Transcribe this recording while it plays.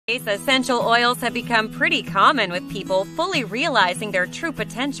Essential oils have become pretty common, with people fully realizing their true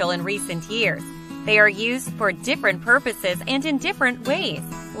potential in recent years. They are used for different purposes and in different ways.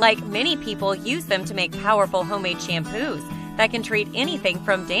 Like, many people use them to make powerful homemade shampoos that can treat anything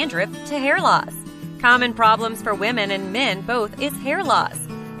from dandruff to hair loss. Common problems for women and men both is hair loss.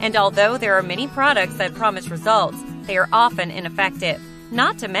 And although there are many products that promise results, they are often ineffective,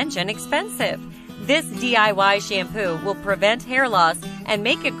 not to mention expensive. This DIY shampoo will prevent hair loss and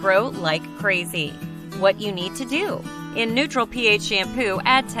make it grow like crazy. What you need to do: in neutral pH shampoo,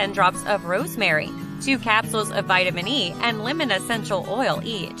 add 10 drops of rosemary, 2 capsules of vitamin E, and lemon essential oil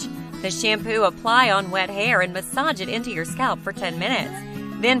each. The shampoo apply on wet hair and massage it into your scalp for 10 minutes.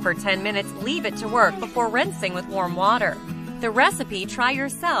 Then for 10 minutes, leave it to work before rinsing with warm water. The recipe try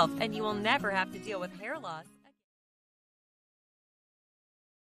yourself, and you will never have to deal with hair loss.